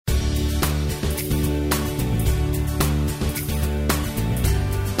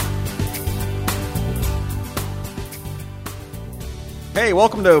Hey,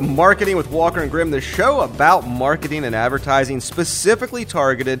 welcome to Marketing with Walker Grimm, the show about marketing and advertising specifically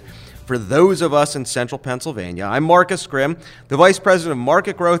targeted for those of us in central Pennsylvania. I'm Marcus Grimm, the Vice President of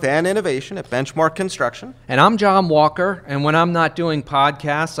Market Growth and Innovation at Benchmark Construction. And I'm John Walker, and when I'm not doing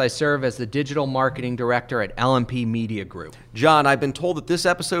podcasts, I serve as the Digital Marketing Director at L&P Media Group. John, I've been told that this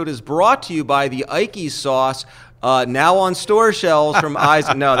episode is brought to you by the Ike's sauce, now on store shelves from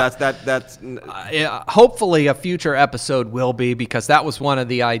Isaac. No, that's hopefully a future episode will be, because that was one of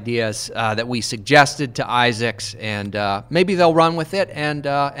the ideas that we suggested to Isaac's, and maybe they'll run with it, and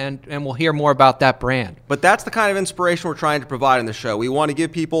we'll hear more about that brand. But that's the kind of inspiration we're trying to provide in the show. We want to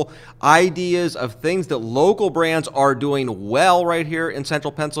give people ideas of things that local brands are doing well right here in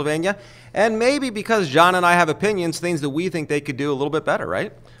central Pennsylvania, and maybe because John and I have opinions, things that we think they could do a little bit better,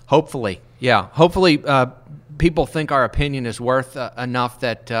 right? Hopefully, yeah. Hopefully, people think our opinion is worth enough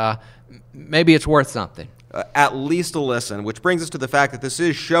that maybe it's worth something. At least a listen, which brings us to the fact that this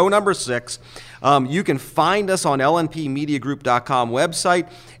is show number 6. You can find us on lnpmediagroup.com website.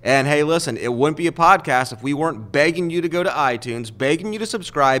 And hey, listen, it wouldn't be a podcast if we weren't begging you to go to iTunes, begging you to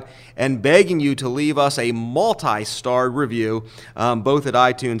subscribe, and begging you to leave us a multi-starred review, both at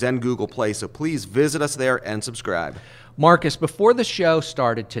iTunes and Google Play. So please visit us there and subscribe. Marcus, before the show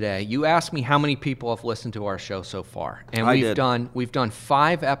started today, you asked me how many people have listened to our show so far. And we've done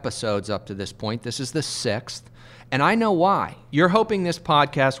 5 episodes up to this point. This is the 6th. And I know why. You're hoping this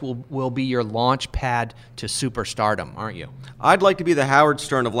podcast will be your launch pad to superstardom, aren't you? I'd like to be the Howard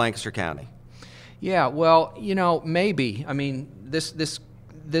Stern of Lancaster County. Yeah, well, maybe. I mean, this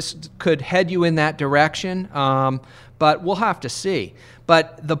could head you in that direction, but we'll have to see.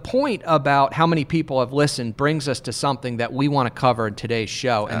 But the point about how many people have listened brings us to something that we want to cover in today's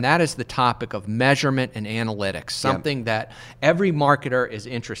show, and that is the topic of measurement and analytics, something that every marketer is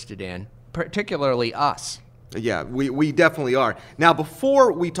interested in, particularly us. Yeah, we definitely are. Now,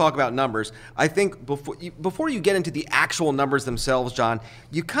 before we talk about numbers, I think before you get into the actual numbers themselves, John,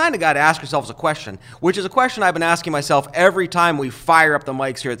 you kind of got to ask yourselves a question, which is a question I've been asking myself every time we fire up the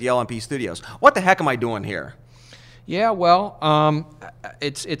mics here at the LMP studios. What the heck am I doing here? Yeah, well,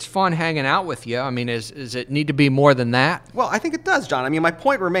 it's fun hanging out with you. I mean, does it need to be more than that? Well, I think it does, John. I mean, my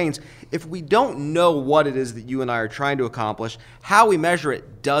point remains, if we don't know what it is that you and I are trying to accomplish, how we measure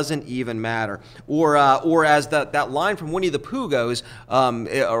it doesn't even matter. Or as that line from Winnie the Pooh goes,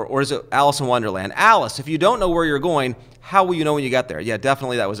 or is it Alice in Wonderland? Alice, if you don't know where you're going, how will you know when you get there? Yeah,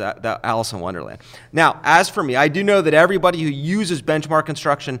 definitely that was that Alice in Wonderland. Now, as for me, I do know that everybody who uses Benchmark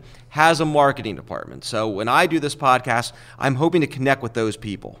Construction has a marketing department. So when I do this podcast, I'm hoping to connect with those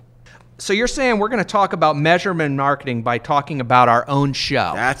people. So you're saying we're going to talk about measurement marketing by talking about our own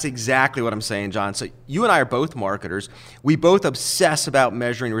show. That's exactly what I'm saying, John. So you and I are both marketers. We both obsess about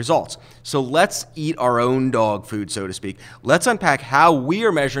measuring results. So let's eat our own dog food, so to speak. Let's unpack how we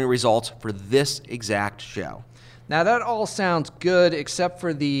are measuring results for this exact show. Now, that all sounds good except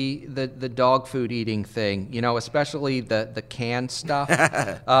for the dog food eating thing, especially the canned stuff.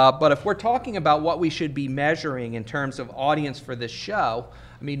 But if we're talking about what we should be measuring in terms of audience for this show,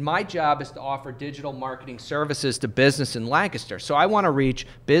 I mean, my job is to offer digital marketing services to business in Lancaster. So I want to reach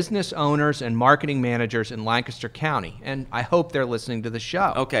business owners and marketing managers in Lancaster County, and I hope they're listening to the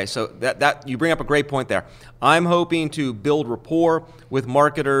show. Okay, so that you bring up a great point there. I'm hoping to build rapport with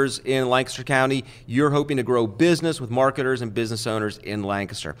marketers in Lancaster County. You're hoping to grow business with marketers and business owners in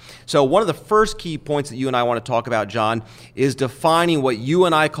Lancaster. So one of the first key points that you and I want to talk about, John, is defining what you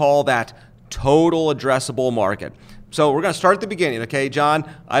and I call that total addressable market. So we're going to start at the beginning, okay, John?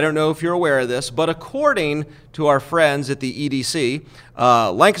 I don't know if you're aware of this, but according to our friends at the EDC,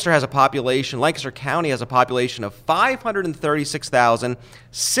 Lancaster County has a population of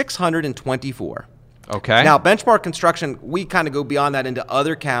 536,624. Okay. Now, Benchmark Construction, we kind of go beyond that into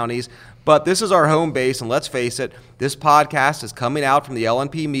other counties, but this is our home base, and let's face it, this podcast is coming out from the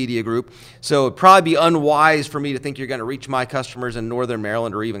L&P Media Group, so it'd probably be unwise for me to think you're going to reach my customers in Northern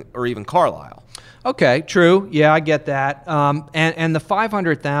Maryland or even Carlisle. Okay, true. Yeah, I get that. And the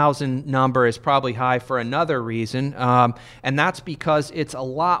 500,000 number is probably high for another reason, and that's because it's a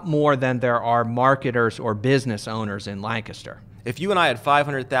lot more than there are marketers or business owners in Lancaster. If you and I had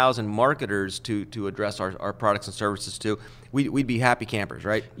 500,000 marketers to address our products and services to, we'd be happy campers,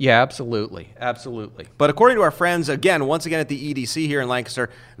 right? Yeah, absolutely. Absolutely. But according to our friends, once again at the EDC here in Lancaster,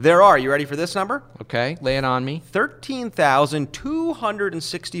 there are, you ready for this number? Okay, lay it on me.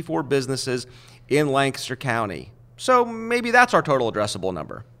 13,264 businesses in Lancaster County. So maybe that's our total addressable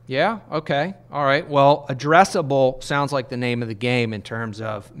number. Yeah, okay. All right. Well, addressable sounds like the name of the game in terms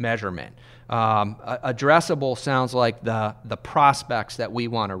of measurement. Addressable sounds like the prospects that we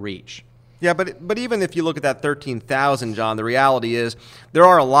want to reach. Yeah, but even if you look at that 13,000, John, the reality is there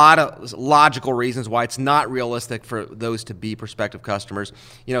are a lot of logical reasons why it's not realistic for those to be prospective customers.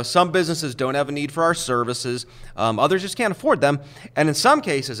 Some businesses don't have a need for our services. Others just can't afford them. And in some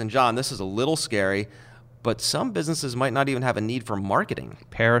cases, and John, this is a little scary, but some businesses might not even have a need for marketing.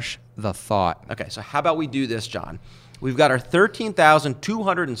 Perish the thought. Okay, so how about we do this, John? We've got our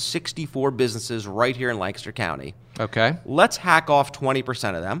 13,264 businesses right here in Lancaster County. Okay. Let's hack off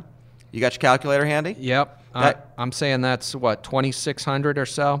 20% of them. You got your calculator handy? Yep. I'm saying that's, 2,600 or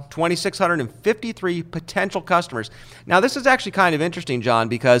so? 2,653 potential customers. Now, this is actually kind of interesting, John,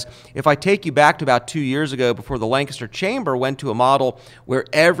 because if I take you back to about 2 years ago before the Lancaster Chamber went to a model where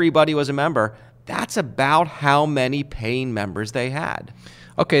everybody was a member, that's about how many paying members they had.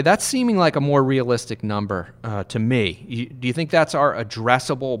 Okay, that's seeming like a more realistic number to me. Do you think that's our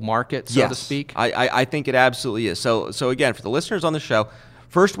addressable market, so to speak? I think it absolutely is. So again, for the listeners on the show,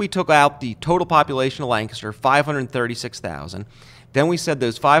 first, we took out the total population of Lancaster, 536,000. Then we said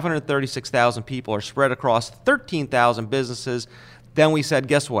those 536,000 people are spread across 13,000 businesses. Then we said,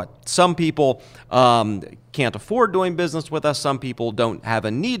 guess what? Some people can't afford doing business with us. Some people don't have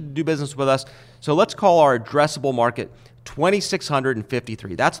a need to do business with us. So let's call our addressable market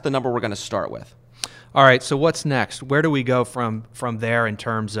 2,653. That's the number we're going to start with. All right, so what's next? Where do we go from there in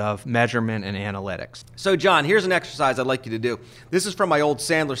terms of measurement and analytics? So, John, here's an exercise I'd like you to do. This is from my old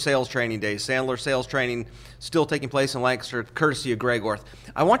Sandler sales training days. Sandler sales training still taking place in Lancaster, courtesy of Greg Orth.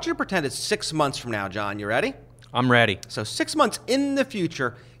 I want you to pretend it's 6 months from now, John. You ready? I'm ready. So 6 months in the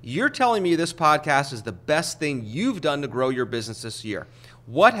future, you're telling me this podcast is the best thing you've done to grow your business this year.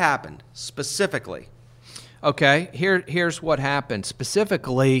 What happened specifically? Okay, here's what happened.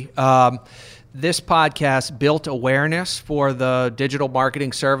 Specifically, this podcast built awareness for the digital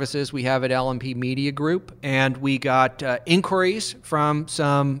marketing services we have at L&P Media Group, and we got inquiries from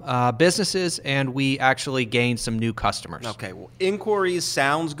some businesses, and we actually gained some new customers. Okay, well, inquiries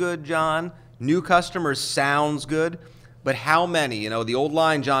sounds good, John. New customers sounds good, but how many? The old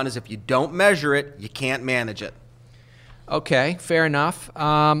line, John, is if you don't measure it, you can't manage it. Okay, fair enough.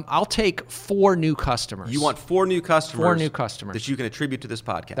 I'll take 4 new customers. You want 4 new customers? 4 new customers. That you can attribute to this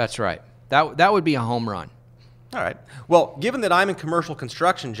podcast. That's right. That would be a home run. All right. Well, given that I'm in commercial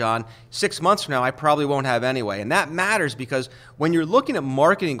construction, John, 6 months from now, I probably won't have anyway. And that matters because when you're looking at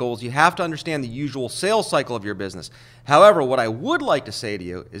marketing goals, you have to understand the usual sales cycle of your business. However, what I would like to say to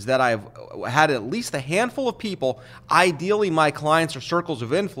you is that I've had at least a handful of people, ideally my clients or circles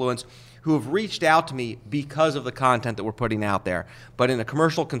of influence, who have reached out to me because of the content that we're putting out there. But in a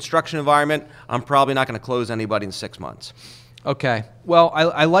commercial construction environment, I'm probably not going to close anybody in 6 months. Okay. Well,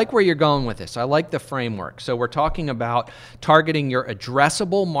 I like where you're going with this. I like the framework. So we're talking about targeting your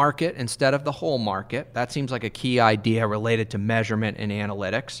addressable market instead of the whole market. That seems like a key idea related to measurement and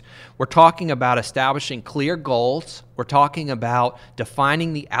analytics. We're talking about establishing clear goals. We're talking about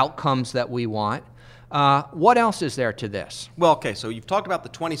defining the outcomes that we want. What else is there to this? Well, okay, so you've talked about the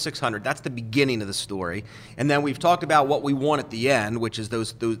 2,600. That's the beginning of the story. And then we've talked about what we want at the end, which is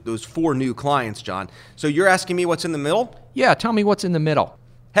those 4 new clients, John. So you're asking me what's in the middle? Yeah, tell me what's in the middle.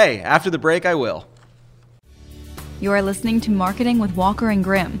 Hey, after the break, I will. You are listening to Marketing with Walker and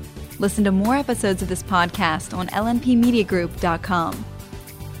Grimm. Listen to more episodes of this podcast on lnpmediagroup.com.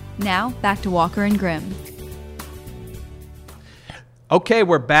 Now, back to Walker and Grimm. Okay,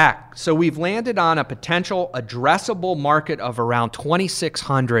 we're back. So we've landed on a potential addressable market of around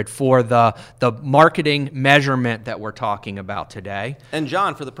 2,600 for the marketing measurement that we're talking about today. And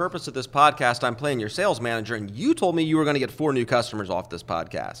John, for the purpose of this podcast, I'm playing your sales manager, and you told me you were going to get 4 new customers off this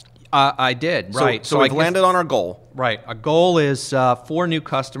podcast. I did, right. So we've landed on our goal. Right. Our goal is 4 new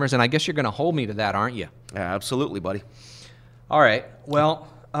customers, and I guess you're going to hold me to that, aren't you? Yeah, absolutely, buddy. All right. Well,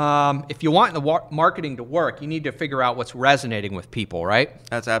 if you want the marketing to work, you need to figure out what's resonating with people, right?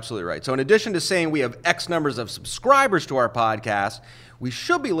 That's absolutely right. So in addition to saying we have X numbers of subscribers to our podcast, we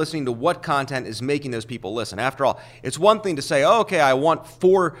should be listening to what content is making those people listen. After all, it's one thing to say, oh, okay, I want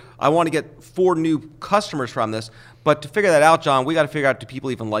to get 4 new customers from this, but to figure that out, John, we got to figure out, do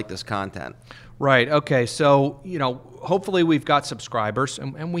people even like this content? Right. Okay. So, hopefully we've got subscribers,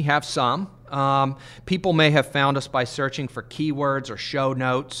 and we have some. People may have found us by searching for keywords or show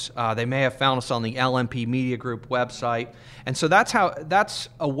notes. They may have found us on the LNP Media Group website. And so that's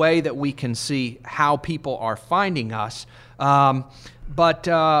a way that we can see how people are finding us. But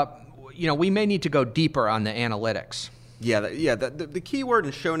we may need to go deeper on the analytics. Yeah, the keyword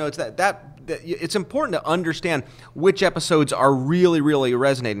and show notes, that it's important to understand which episodes are really, really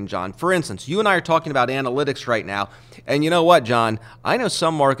resonating, John. For instance, you and I are talking about analytics right now. And you know what, John? I know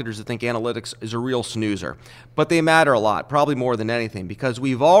some marketers that think analytics is a real snoozer, but they matter a lot, probably more than anything, because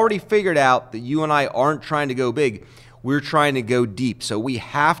we've already figured out that you and I aren't trying to go big. We're trying to go deep. So we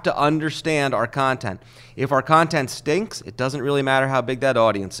have to understand our content. If our content stinks, it doesn't really matter how big that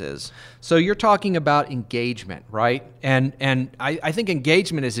audience is. So you're talking about engagement, right? And I think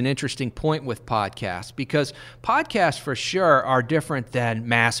engagement is an interesting point with podcasts, because podcasts for sure are different than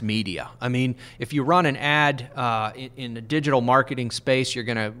mass media. I mean, if you run an ad in the digital marketing space, you're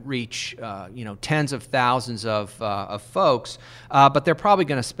going to reach tens of thousands of folks, but they're probably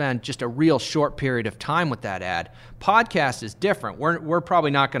going to spend just a real short period of time with that ad. Podcast is different. We're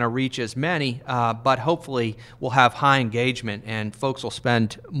probably not going to reach as many, but hopefully we'll have high engagement and folks will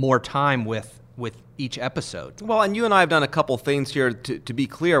spend more time with each episode. Well, and you and I have done a couple things here to be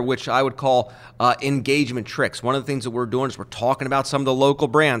clear, which I would call engagement tricks. One of the things that we're doing is we're talking about some of the local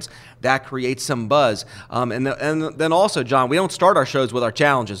brands. That creates some buzz. And then also, John, we don't start our shows with our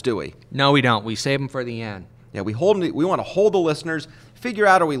challenges, do we? No, we don't. We save them for the end. Yeah, we want to hold the listeners, figure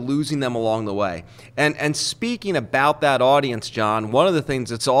out, are we losing them along the way? And speaking about that audience, John, one of the things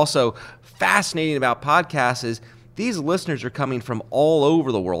that's also fascinating about podcasts is these listeners are coming from all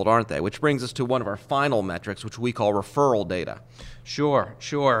over the world, aren't they? Which brings us to one of our final metrics, which we call referral data. Sure.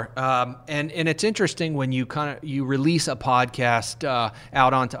 And it's interesting when you release a podcast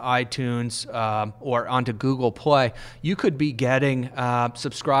out onto iTunes or onto Google Play, you could be getting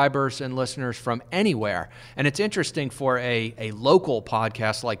subscribers and listeners from anywhere. And it's interesting for a local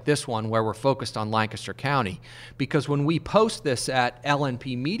podcast like this one, where we're focused on Lancaster County, because when we post this at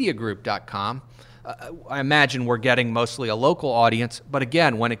lnpmediagroup.com, I imagine we're getting mostly a local audience, but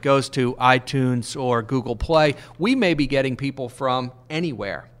again, when it goes to iTunes or Google Play, we may be getting people from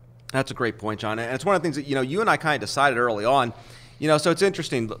anywhere. That's a great point, John. And it's one of the things that, you and I kind of decided early on. So it's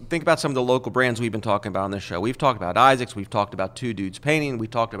interesting. Think about some of the local brands we've been talking about on this show. We've talked about Isaac's. We've talked about Two Dudes Painting. We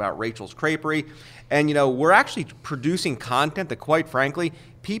talked about Rachel's Creperie. And, we're actually producing content that, quite frankly,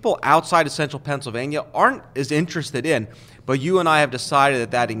 people outside of central Pennsylvania aren't as interested in. But you and I have decided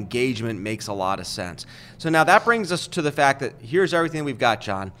that engagement makes a lot of sense. So now that brings us to the fact that here's everything we've got,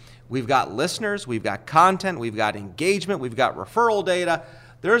 John. We've got listeners. We've got content. We've got engagement. We've got referral data.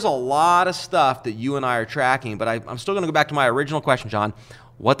 There's a lot of stuff that you and I are tracking, but I'm still going to go back to my original question, John.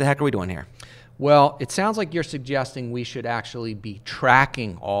 What the heck are we doing here? Well, it sounds like you're suggesting we should actually be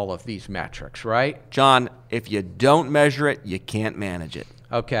tracking all of these metrics, right? John, if you don't measure it, you can't manage it.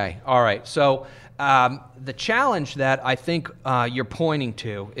 Okay. All right. So the challenge that I think you're pointing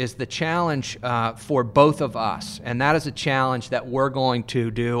to is the challenge for both of us. And that is a challenge that we're going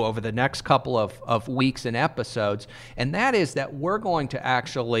to do over the next couple of weeks and episodes. And that is that we're going to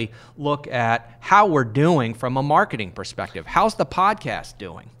actually look at how we're doing from a marketing perspective. How's the podcast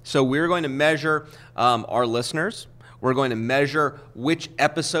doing? So we're going to measure our listeners. We're going to measure which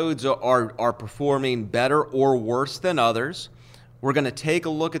episodes are performing better or worse than others. We're going to take a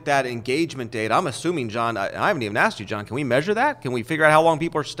look at that engagement data. I'm assuming, John, I haven't even asked you, John, can we measure that? Can we figure out how long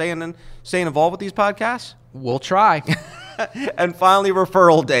people are staying involved with these podcasts? We'll try. And finally,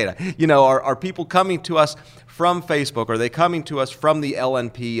 referral data. Are people coming to us from Facebook? Are they coming to us from the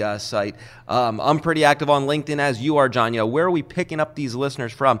LNP site? I'm pretty active on LinkedIn, as you are, John. Where are we picking up these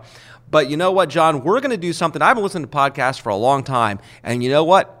listeners from? But you know what, John? We're going to do something. I've been listening to podcasts for a long time. And you know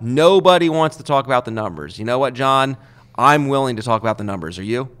what? Nobody wants to talk about the numbers. You know what, John? I'm willing to talk about the numbers. Are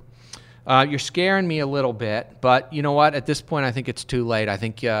you? You're scaring me a little bit, but you know what? At this point, I think it's too late. I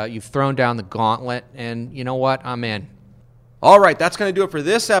think you've thrown down the gauntlet, and you know what? I'm in. All right, that's going to do it for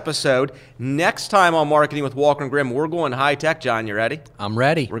this episode. Next time on Marketing with Walker Grimm, we're going high tech. John, you ready? I'm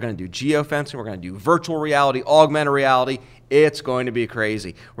ready. We're going to do geofencing. We're going to do virtual reality, augmented reality. It's going to be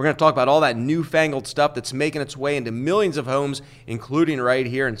crazy. We're going to talk about all that newfangled stuff that's making its way into millions of homes, including right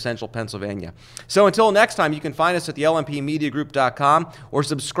here in central Pennsylvania. So until next time, you can find us at the lnpmediagroup.com or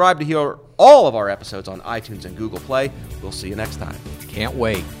subscribe to hear all of our episodes on iTunes and Google Play. We'll see you next time. Can't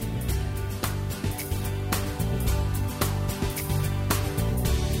wait.